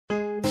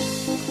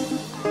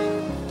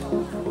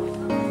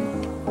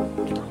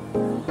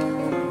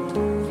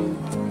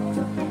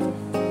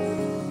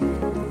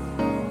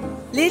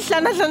le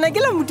hlana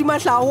ke la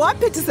modimahlago wa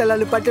phethesela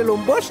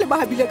lepatelong bohle ba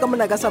habile ka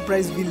Monyaka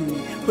Surpriseville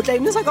go tla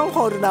inesa ka nkga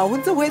gore na go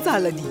ntse go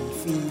etsagala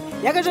dife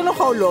ya ka jano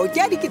kgaolo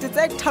ke ya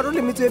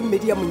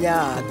 3.2 ya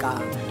Monyaka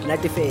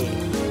natefela.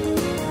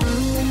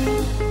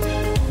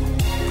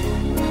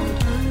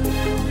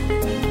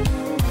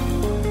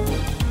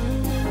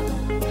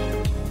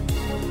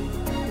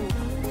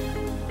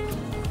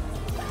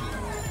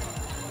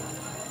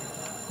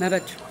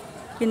 Mabatho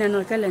ke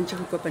nana ka lantse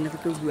go kopana go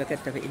tlo bua ka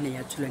taba ene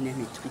ya tshulwane ya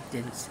matric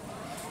dance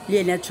le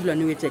ene ya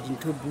tshulwane o etsa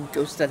dintho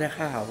butle o stada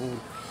ga haholo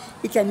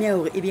e tlamea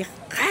hore e be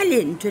gale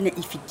ntho ena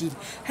e fitile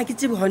ha ke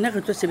tsebe hona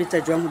re tlo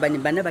sebetsa jwang hobane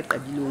bana ba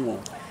qadile ngo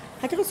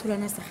ga ke re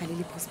tshulwana se gale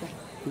le prosper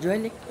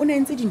jwale o ne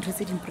ntse dintho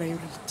tse di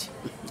priority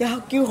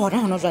ke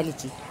hona jwale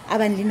tse a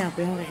bang le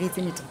nako ya hore re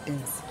etse matric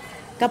dance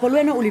kapa le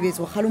wena o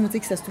lebetse go galo motse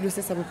ke sa studio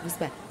se sa bo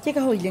prosper ke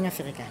ka ho ileng a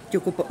ferekana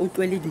ke kopa o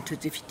tlwele dintho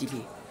tse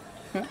fitileng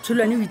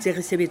tshulwane o itse re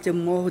sebetse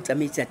mmoho ho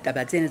tsamaisa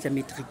taba tsena tsa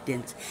matric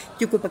dance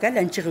ke kopa ka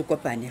lantse re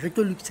kopane re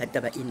tlo lokisa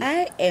taba ena.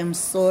 I am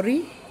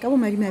sorry ka bo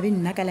madimabe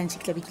nna ka lantse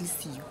ke tla be ke le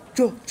siyo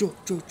jo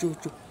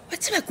wa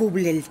tseba ko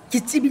bolelle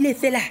ke tsebile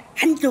fela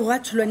hantle go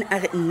a tshulwane a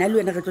re nna le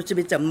wena re tlo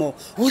sebetsa mmoho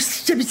go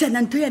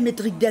shebisana ntho ya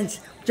matric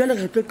dance jalo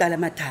re tlo qala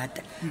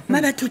mathata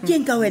mabatho ke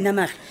eng ka wena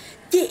mare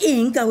ke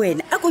eng ka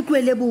wena a ko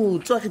tloele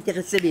botswa re ke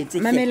re sebetse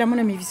mamela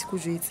mona mevisi ko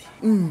jwetse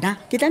nna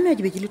ke tlamea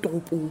ke be ke le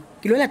toropong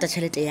ke lo lata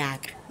tšhelete ya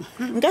ka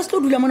nka se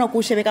tlo dula mona ko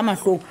shebe ka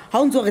mahlong ha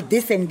o ntse re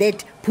this and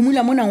that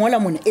phumula mona ngola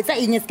mona etsa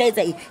eng se ka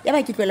etsa eng ya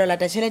ba ke tloela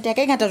lata tšhelete ya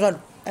ka e ngata jwalo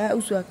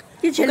o suaka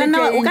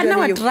o ka nna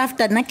wa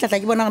drafta nna ke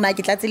tlatla ke bona gore na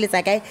ke tla tseletsa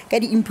kae ka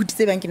di-input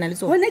tse bang ke na le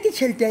tsone gona ke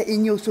tšhelete ya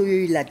eng o so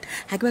yo e lata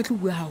ga ke batle o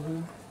bua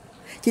haholo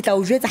ke tla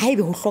o jwetsa ha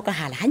ebe go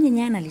hlokagala ha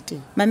nyenyana le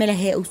teng mamela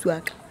he o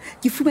suaka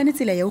ke fumane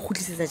tsela ya go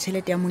khutlisetsa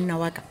tšhelete ya monna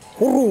wa ka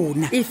go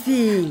rona e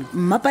feng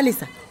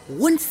mmapalesa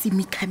won't see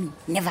me coming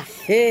never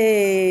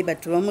he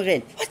batho ba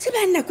morena wa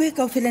tseba nako e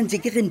ka o fela ntse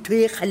ke re ntho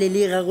e kgalele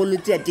e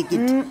rarolotse ya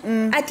tekete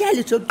a ke a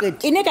le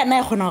tsoqete e ne ka nna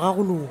e kgona go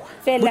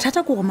ragologa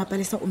bothata ko gore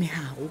mapalesa o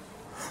mehago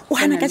o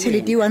hana ka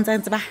tšhelete e wa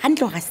ntse ba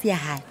hantle go ga se ya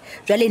hae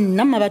jwale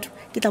nna mma batho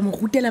ke tla mo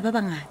rutela ba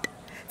bangata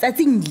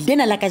tsatsing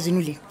lena la ka jeno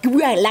le ke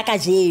bua la ka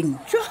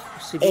jeno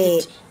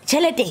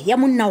tšhelete ya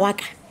monna wa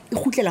ka e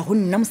khutlela go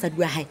nna mosadi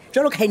wa hae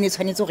jalo ka ene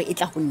tshwanetse gore e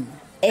tla go nna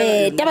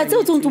taba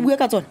tseo tse o ntse bua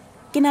ka tsona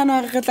ke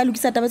nana re tla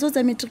lokisa taba tseo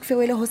tsa matric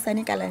farewell ho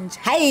sane ka lunch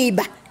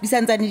haeba di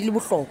santsane di le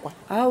bohlokwa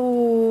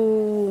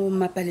ao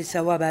mapalesa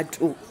wa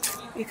batho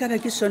e ka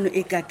ba ke sono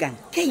e kakang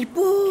ke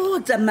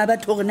ipotsa mma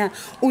batho gore na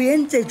o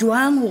entse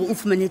jwang gore o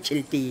fumane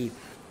tšhelete eo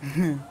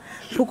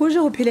phokuje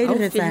go phela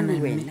diretsana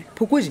wena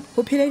phokuje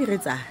go phela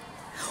diretsana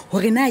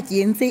gore na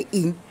ke entse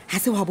eng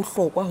ha se wa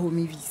bohlokwa ho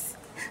mebisi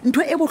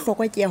ntho e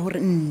bohlokwa ke ya hore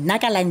nna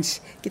ka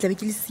lunch ke tla be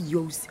ke le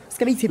siyo se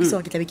ka ba itshepisa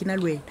gore ke tla be ke na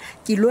le wena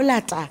ke lo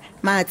lata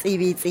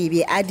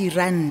matsebetsebe a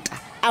diranta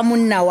a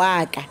monna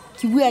wa ka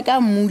ke bua ka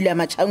mmula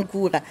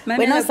matšhankura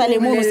wena o sa le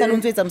mo o sa le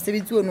ntse etsa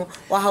mosebetsi ono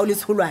wa hao le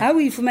tsholwana ha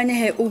o ifumane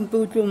he o mpe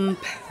o tlo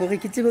mpha gore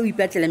ke tsebe o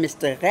ipatlela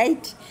Mr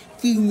Right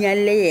ke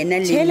nyalle yena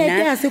le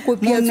nna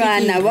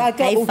monwana wa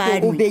ka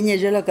o benye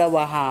jalo ka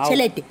wa hao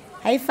tšhelete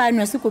ha e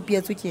fanwa se kopi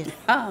ya tsokere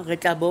re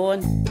tla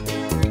bona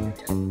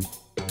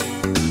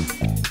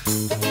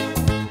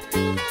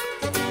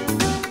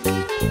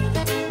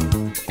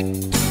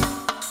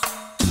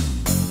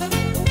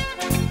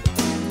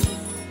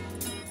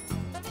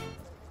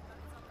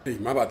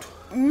mabatho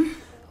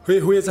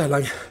ho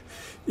etsahalang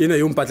ena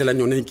yo mpatlelang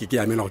yona ke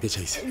amela gore ke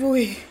tšhaise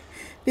baby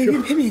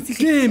mphemetsi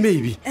ke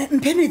maybe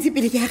mphemetsi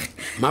pele ke age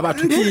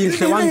mabatho ke eng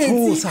hle wa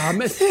ntshosa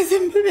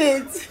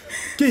mphemetsi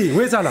ke eng ho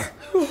etsahalang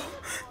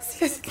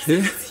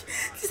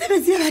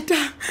sebetsi ya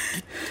batang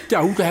ke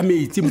a utlwa ya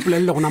metsi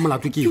mpolelele gona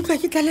molato ke utlwa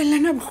ke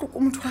tlalelana bohloko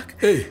motho wa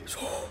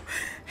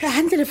ka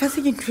hantle lefatshe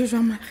ke ntho e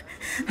jwang mara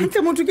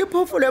hantle motho ke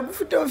phoofolo ya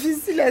bofuta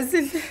ofisi la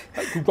setle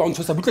ke utlwa o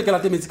ntshosa butle ke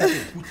late metsi ka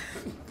teng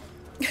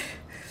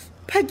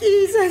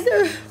phakisa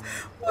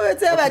o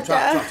tsa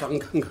batla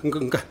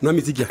nwa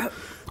metsi ke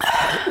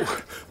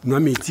nwa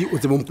metsi o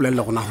tsebe mpolelele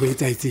gona go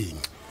etsaetseng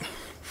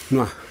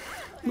nwa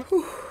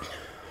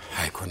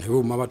hai khone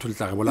o ma batho le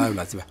tla re bolaya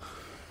la tseba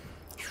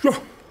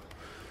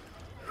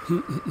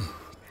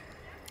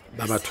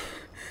ba batho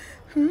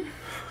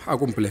a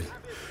kompolele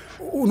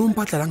o no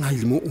mpatlalang ha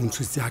ile mo o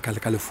ntshutse ka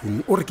le ka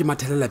lefounu o re ke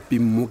mathelela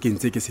peng mo ke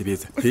ntse ke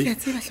sebetsa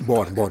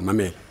bon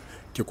mamela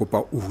ke kopa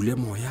o hule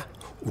moya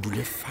o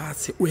dule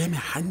fatshe o eme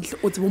hantle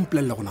o tsebe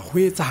mpolella gona go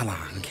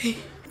etsahalang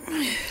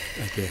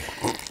okay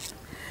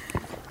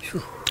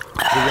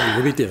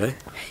go betere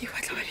e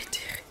batla ba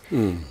betere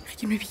re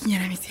ke no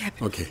bikinyana metsi hape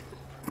okay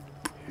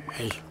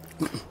hey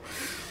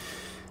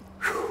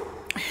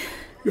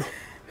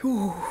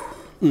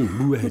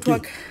bua he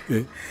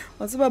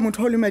wa tseba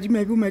motho o le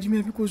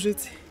madimabe ko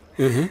jetse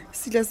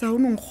sila sa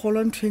ho no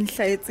nkgolwa ntho e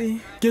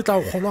nhlaetseng ke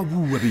tla o kgolwa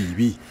bua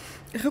baby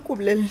re ko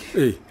bolelle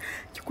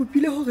ke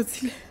kopile hore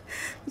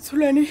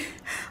tshulwane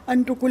a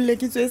ntokolle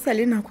ke tswe sa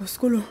le nako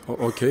sekolong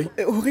okay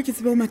hore ke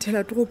tsebe o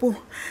mathela toropo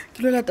ke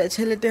lo lata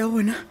tšhelete ya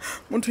gona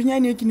motho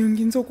nyane ke neng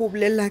ke ntse ko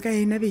bolella ka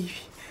ena baby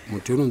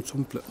motho no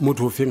ntsompla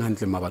motho o feng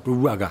hantle mabato o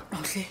bua ka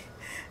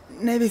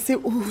nna ebe se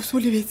o so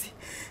lebetse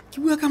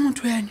ke bua ka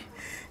motho yane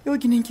eo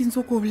ke neng ke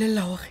ntse ko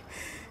bolelela gore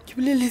ke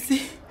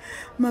boleletse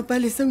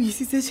Mapalesa o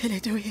isitse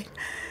tšhelete ho yena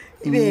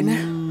ebe yena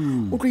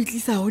o tlo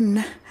itlisa ho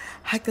nna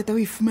ha qeta o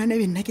e fumana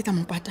ebe nna ke tla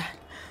mo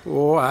patala.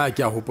 a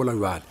ke a hopola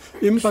jwale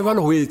empa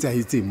jwale ho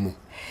etsahetseng mo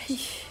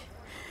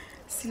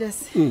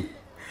Silas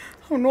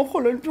o no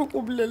kgolo ntho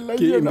ko bolelela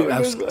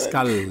jona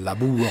ska lla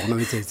bua gona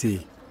ho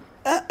etsahetseng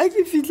a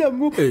ke fitla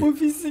mo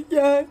office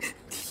ya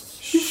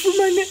ke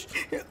fumane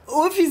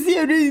office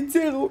ya re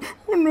itsego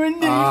o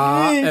nonne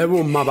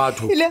ebo mma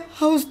batho ile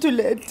house to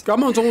let ka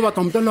mantso go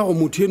batla mpela go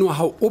motho eno wa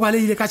hao o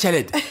baleile ka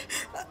tšhelete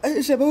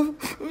sheba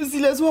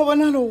Silas wa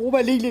bona lo go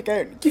baleile ka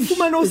yone ke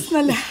fumane o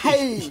sena le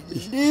haile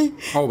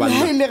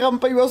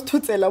rampa yo se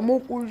thotsela mo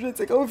go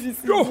jetse ka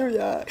office yo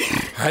ya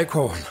hai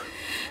khona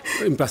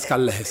empa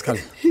skalla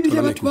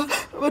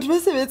batho ba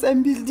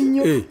sebetsang building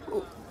yo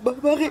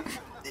ba re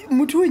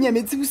motho o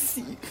nyametse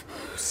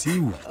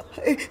bosiu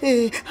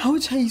ha o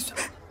tšhaiswa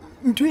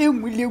ntho e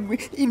nngwe le nngwe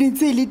e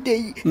nentse e le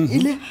teng e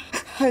le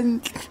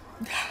hantle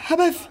ha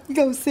ba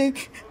fika hoseng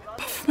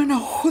ba fumana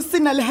ho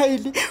sena le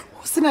haele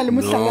ho sena le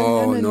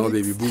mohlakanyana no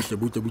baby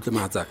butle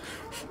matsaka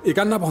e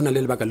ka nna ba hona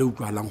le lebaka le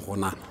utlwalang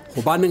gona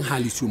go baneng ha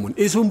le siomone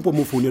e se mpo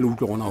mo phone le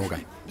utlwe gona go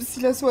kae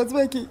Silas wa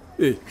tseba ke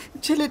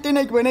tšhelete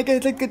ena ke bona ka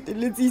etla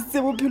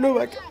qeteletse bophelo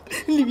ba ka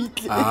le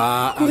bitle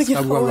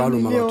ska bua jwalo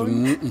mabatho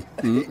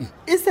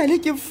e sale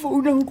ke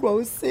founa ho tloa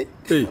hose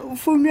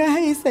founu ya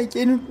hae e sa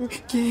kene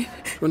ke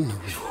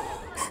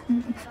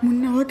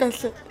monna wa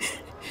kahle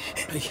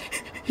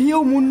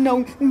yo monna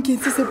o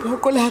nketse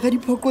sephoko le ha ga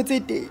diphoko tse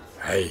teng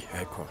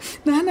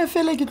nahana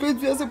fela ke tlo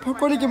etsuya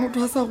sephokole ke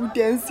motho a sa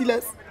rutang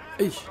Silas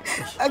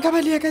a ka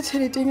ba le ya ka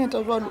tšhelete e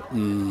ngata jwalo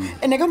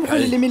ene ka mokgwa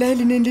le lemela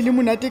le neng le le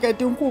monate ka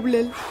teng ko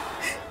bolela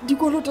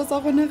dikoloto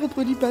tsa gona re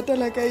tlo di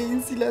patala ka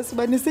eng Silas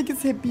bane se ke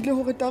tshepile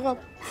gore tagapo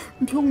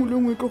ntho nngwe le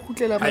nngwe e tlo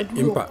gutlela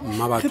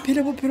maduo re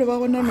phele bophelo ba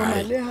gona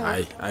normale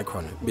ai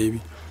khona baby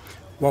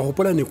wa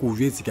gopola ne go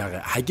jetse ka re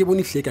ha ke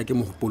bone hleka ke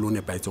mogopolo o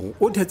nepaetseng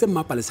o thetse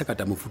Mapalesa ka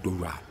ta mofuto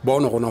jwa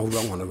bona gona go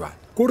bang gona jwa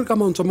go re ka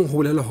mantso mong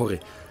go bolela gore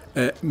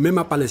mme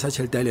Mapalesa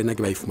tšhelete ya lena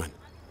ke ba e fumana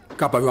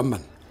kapa jwang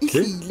bana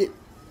ile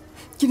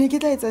ke ne ke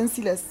tla etsang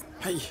Silas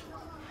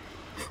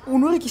o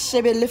no re ke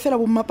shebelle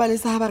fela bo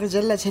Mapalesa ha ba re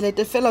jella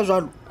tšhelete fela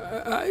jwalo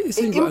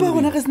empa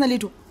gona re sena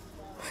letho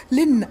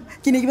le nna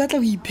ke ne ke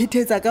batla go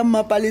iphethetsa ka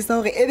Mapalesa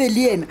gore ebe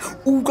le yena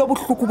o utlwa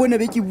bohloko bona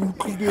be ke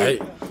butlile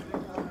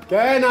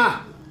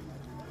kena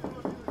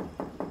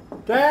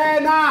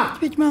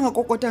ke ke manga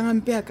kokotang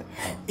ampe aka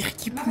e re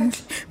ke phumule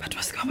batho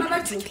ba se ka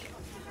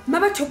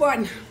mabatho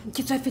bona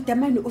ke tswa feta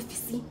mane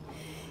office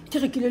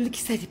ke re ke lo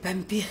lekisa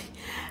dipampiri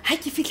ha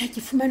ke fitla ke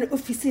fumane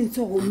office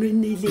ntse go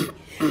nonele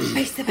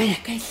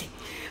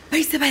ba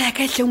ise ba ya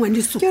kahle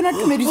ngwaneso ke yona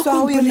tumediso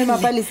ha o yone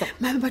Mapalesa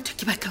batho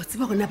ke batla o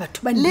tseba gona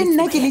batho ba le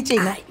nna ke le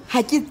tjena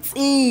ha ke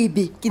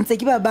tsebe ke ntse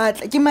ke ba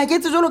batla ke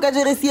maketse jolo ka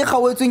jeresi e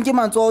gawetsweng ke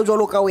matsoa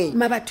jolo ka wena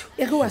mabatho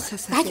e re wa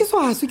sasa ha ke so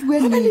haso ke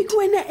wena ke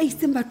wena a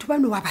iseng batho ba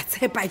no wa ba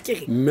tshepa ke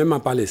re mme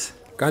Mapalesa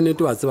ka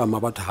nete wa tseba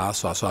mabatho ha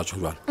so a tsho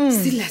jwana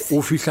Silas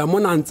o fihla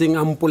mona ntseng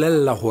a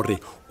mpolella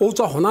gore o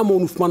tswa gona mo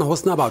o fumana ho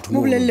sena batho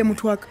mo bolelle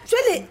motho wa ka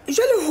jwale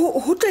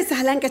ho tlo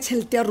etsahalang ka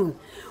tšhelete ya rona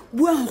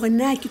bua gore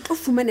na ke tlo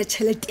fumana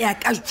tšhelete ya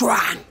ka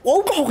jwang wa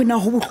utlwa gore na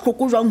ho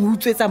bohloko jwang ho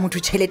utswetsa motho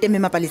tšhelete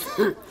mme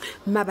Mapalesa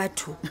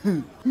mabatho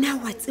na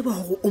wa tseba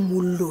gore o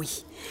molloi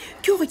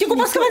ke gore ke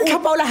go se ba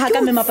ntlhapaola ha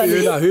ka mme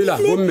Mapalesa hela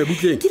bomme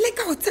butleng ke le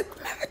ka go tshepa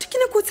mabatho ke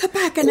ne go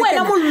tshepa ka na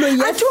wena molloi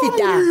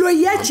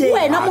ya feta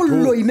wena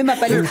molloi mme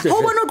Mapalesa ha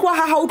o bona o tloa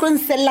ha o tlo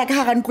nsella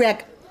ka hara ntlo ya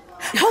ka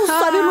ha o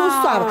swabe lo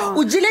swaba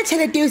o jile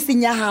tšhelete e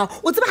seng ya gago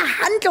o tseba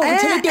hantle gore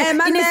tšhelete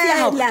e ne se ya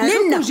gago le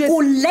nna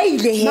o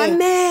leile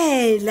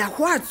mamela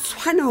go a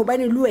tshwana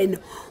gobane le wena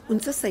o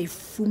ntse sa e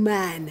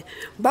fumana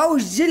ba o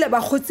jile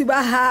bakgotsi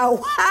ba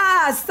gago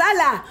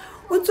sala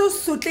o ntse o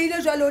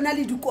sotleile jwale o na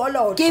le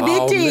dikoloto ke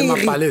betere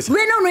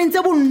wena o no entse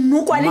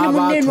bonnokwane le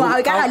monneno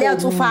wa ka gale ya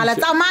tsofala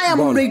tsamaya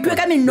mollo itwe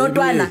ka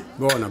menotwana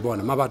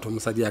bona mabatho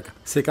mosadi yaka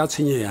se ka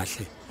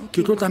tshwenyeyahle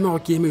ke tlo tlamega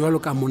ke eme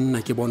jwalo ka monna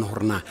ke bona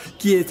gore na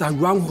ke etsa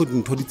jwang gore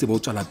dintho di tsebe o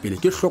tswela pele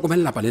ke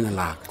hlokomela lapa lena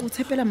laka o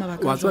tshepela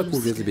mabaka wa tswa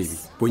ko jetse baby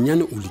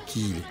bonyane o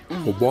lekile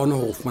go bona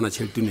gore o fumana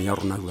tšhelete eno ya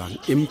rona jwang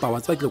empa wa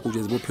tswa ke le ko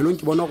jetse bophelong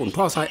ke bona gore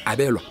ntho ga o sa e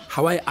abelwa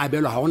ga wa e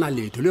abelwa ga gona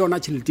letho le yona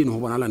tšhelete eno go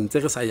bonala ntse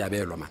re sa e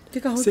abelwa man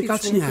se ka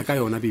tshwenyega ka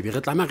yona baby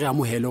re tlamega re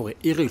amogele gore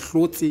e re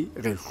hlotse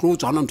ga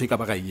gona ntho e ka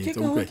ba ga e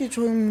etsa ke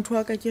tshweng motho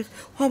wa ka ke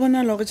go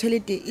bonala gore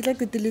tšhelete e tla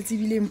qeteletse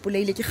ebile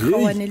mpolaile ke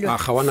gawane le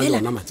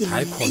yona man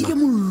ha e ke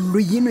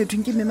molloi eno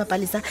ethong ke mme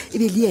Mapalesa e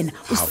be le yena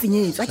o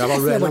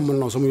senyetswa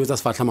monna o se mo etsa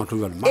sefatlha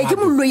matlho jalo ke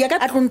molloi ya ka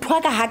a tlo ntho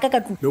ka haka ka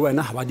tlo le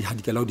wena ha ba di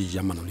hadikela o di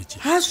ja mano le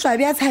tje ha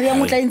swabe a tshabe ya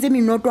motla entse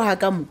minoto ha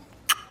ka mo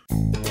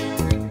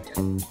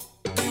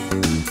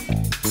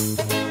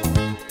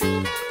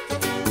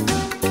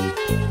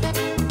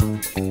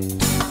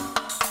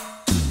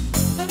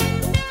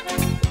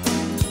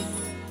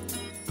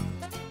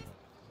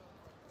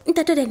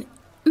ntatedene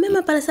mme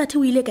Mapalesa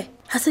o ile kae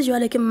ha se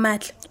jwale ke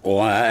mmatla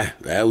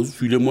o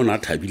tswile mona a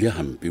thabile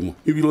hampe mo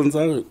ebile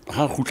ntse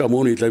ga gutla mo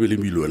o ne e tla be le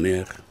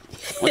millionaire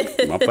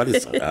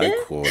Mapalesa a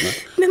khona.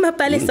 Me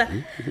Mapalesa,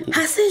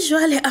 ha se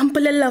jwale a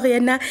mpolella hore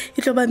yena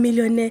e tlo ba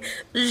millionaire.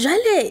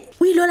 Jwale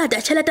o ile la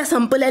da tjhelete a sa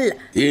mpolella.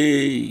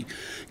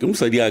 Ke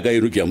mosadi a ka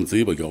eno ke a mo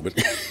tseba ke gore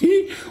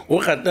o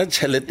gata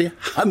tšhelete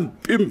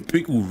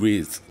hampempe ke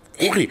utlwetse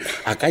ore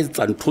a ka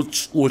etsa ntho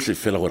tsohle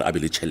fela gore a be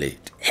le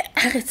tšhelete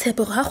A re tshepe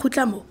gore ha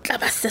kgutla mo tla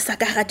ba sesa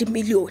ka hara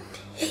dimilione.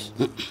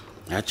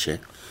 atšhe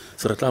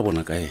se re tla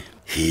bona kae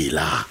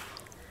hela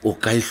o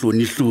ka e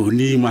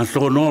hloni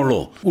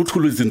mahlonolo o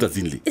tholetseng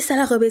tsatsing le E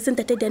sala robetse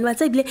ntate Dan wa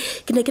tsebile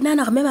ke ne ke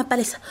nana gore me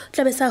Mapalesa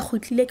tla be sa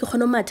khutlile ke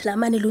khona mathela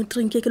mane lo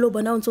drink ke lo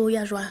bona o ntse o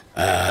ya jwang.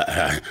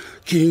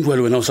 ke eng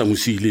jwale wena o sa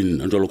mosile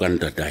nna jwalo ka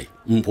ntatai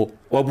mpho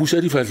wa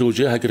busa difatlhego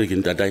tše ga ke re ke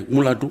ntatai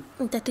molato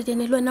Ntate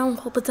Dan le wena o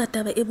nkgopotsa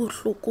taba e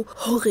bohloko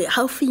hore ha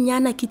o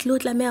finyana ke tle o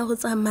tlameha go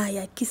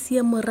tsamaya ke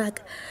sie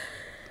moraka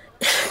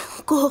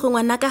ko hore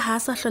ngwana ka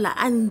ha sa hlola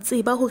a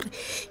ntse ba hore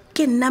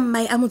ke nna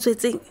mmai a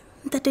motswetseng.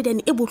 Ntate Dan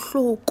e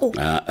bohloko.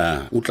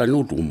 o tlane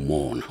o tlo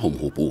mmona ga o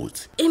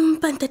mohopotse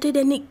Empa ntate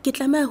Dan ke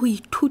tlameha ho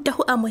ithuta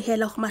ho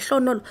amohela go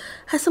mahlonolo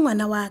ha se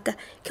ngwana wa ka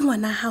ke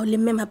ngwana hao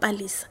le mme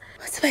Mapalesa.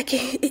 Tseba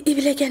ke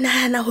ebile ke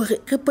nahana hore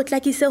re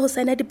potlakise ho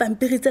sana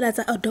dipampiri tsela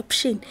tsa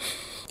adoption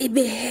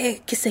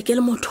ebe ke se ke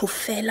le motho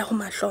fela go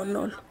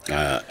mahlonolo.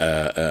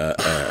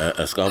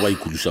 a ska ba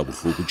ikhulisa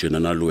bohloko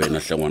tjenana le wena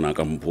hle ngwana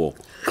ka mpho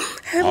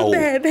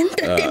Bebe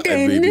ntate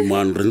Dan. baby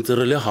man re ntse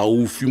re le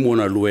gaufi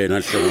mona le wena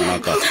hle ngwana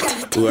ka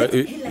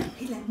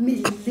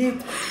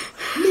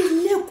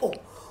Meleko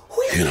ho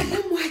ya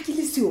mo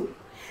hakilisio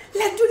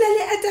la dula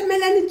le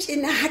atamelane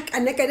tjena ha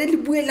kana kana le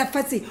buela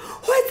fatse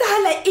ho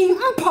etsahala eng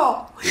mpho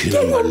ke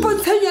mo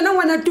bontshanyana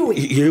ngwana toe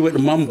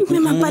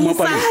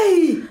Mapalesa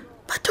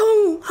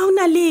bathong ha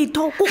ona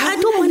letho ko ka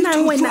tho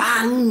monang wena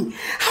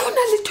ha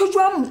ona letho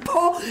jwa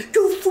mpho ke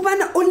o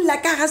fumana o lla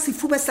ka ga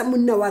sefuba sa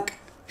monna wa ka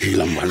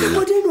hela mmalena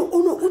modeno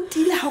ono o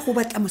tile ha go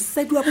batla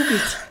mosadi wa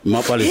bobedi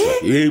Mapalesa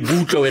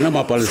butla wena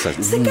Mapalesa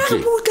se ka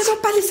re butla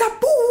Mapalesa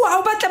bua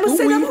o batla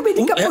mosadi wa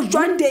bobedi ka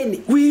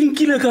bojwandene o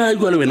inkile ka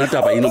jwa le wena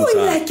taba ena o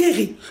ila mosadi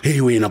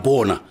kere wena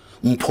bona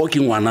mpho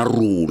ke ngwana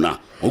rona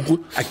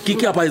a ke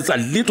ke a ba etsa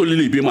letho le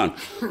lebe man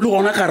le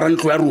gona ka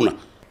rantlo ya rona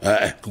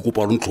ke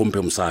kopa re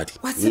ntlhomphe mosadi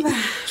wa tseba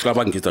se ka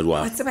ba nketsa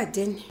jwang wa tseba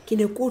Den ke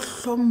ne ko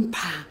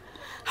hlompha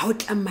ha o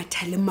tla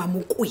mathale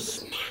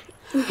mamokwena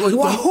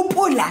wa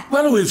hopola ba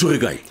le o etswe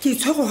kae ke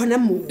tshwego hona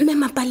mo mme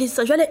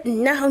Mapalesa jwale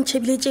nna ha o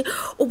ntšhebiletse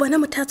o bona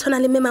motho a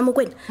tshwana le mme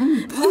Mamokwena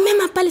mme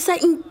Mapalesa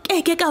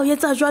nkeke ka o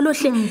etsa jwalo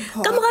hle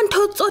ka mora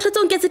ntho tsohle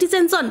tseo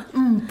nketseditseng tsona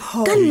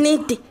ka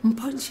nnete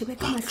mpho nshebe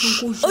ka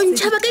mahlonko o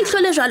ntšhaba ka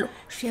ihlole jwalo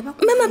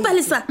mme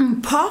Mapalesa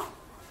mpho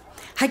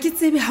ha ke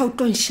tsebe ha o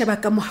tlo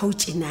nsheba ka mohau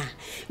tjena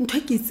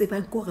ntho ke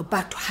tsebang ke gore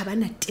batho ha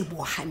bana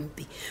tebo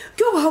hampe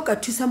ke gore ha o ka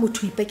thusa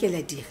motho o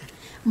ipekela dira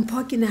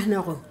mpho ke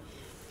nahana gore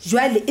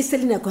jwale e se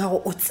le nako ya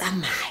go o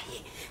tsamaye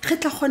re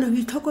tla kgona ho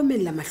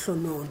itlhokomela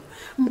mahlonono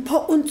mpho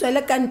o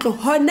ntswele ka ntlo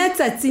hona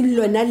tsatsing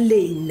lona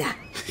lena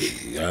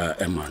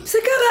man se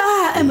ka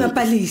ra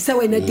Mapalesa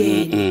wena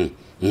Den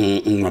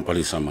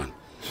Mapalesa man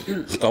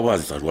ka ba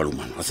tsa jwalo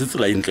man a se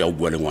tsela e ntle ya o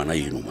bua le ngwana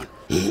eno man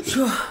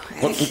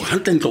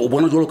hantle o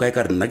bona jwalo ka e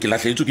ka re nna ke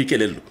lahletswe ke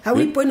kelello ha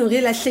o ipone re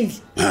lahlehile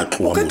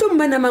o ka tlo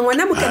mmana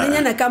mangwana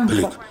mokananyana ka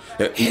mpho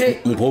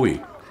mpho we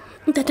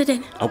ntate Dan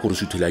a ko re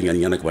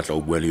suthelanyana ke batla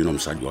o bua le eno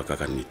mosadi wa ka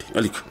ka nnete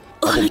alek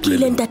o re ke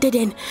ile ntate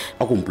Dan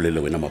a ko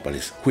mpolelle wena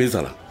Mapalesa go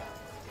etsalang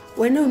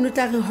wena o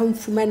notla re ha o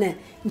mfumana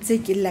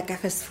ntse ke lla ka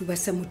ga sefuba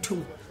sa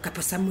mothong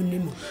kapa sa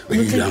monnemo o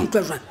notla ke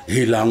utlwa jwang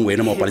helang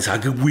wena Mapalesa ha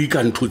ke bue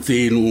ka ntho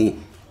tseno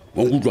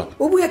wa nkutlwa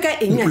o bua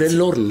ka eng mpolelle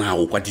gore na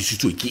o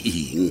kwatisitswe ke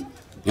eng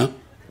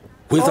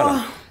go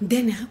etsalang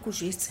then re ko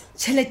jetse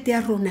tšhelete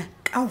ya rona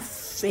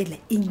kaofela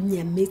e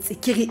nyametse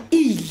ke re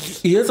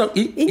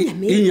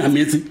e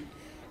nyametse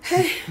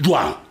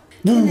jwang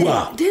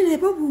bua dene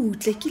ba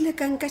butle ke ile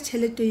ka nka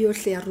tšhelete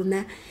yohle ya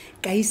rona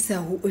ka isa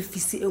ho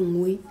ofisi e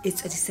nngwe e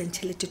tswadisang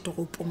tšhelete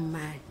toropong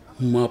mane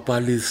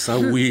Mapalesa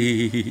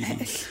we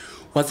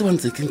wa tseba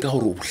ntse ke nka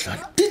gore o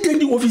bohlale di teng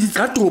di-office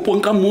tsa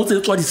toropong ka moo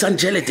tse tswadisang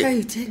tšhelete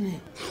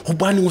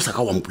gobaneng o sa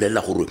ka wa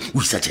mpolelela gore o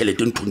isa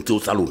tšhelete nthong tseo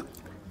tsa lona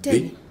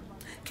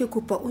ke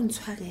kopa o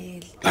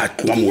ntshwarele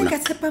tloa mona ka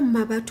tshepa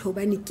mma batho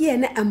hobane ke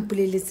yena a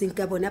mpoleletseng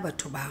ka bona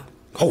batho bao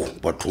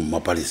batho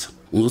Mapalesa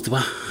o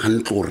tseba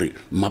hantle gore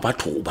mma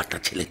batho o batla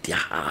tšhelete ya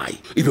gae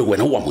ebe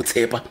wena wa mo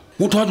tshepa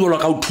motho a jwalo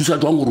ka o thusa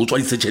jwang gore o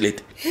tswadise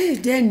tšhelete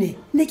dene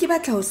ne ke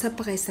batla go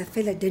surprise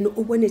fela dene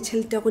o bone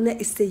tšhelete ya rona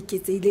e se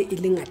iketseile e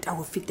le ngata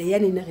go feta ya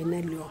nena re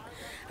na le yona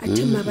a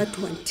the mma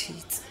batho wa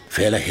nthitse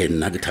fela he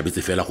nna ke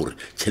thabetse fela gore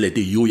tšhelete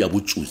eo ya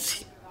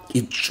botsotsi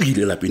e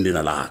tswile lapeng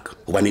lena laka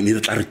gobane ne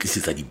re tla re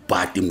tlisetsa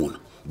dibate mona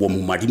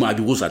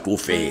bomadimabi bo sa tlo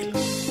fela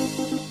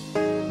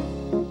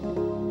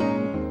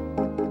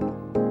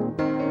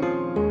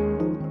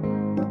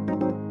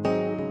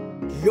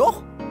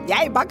yo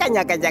ya e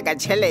bakanyakanyaka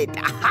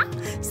tšhelete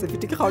se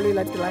fete ke kgaolo e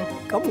latelang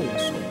ka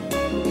moso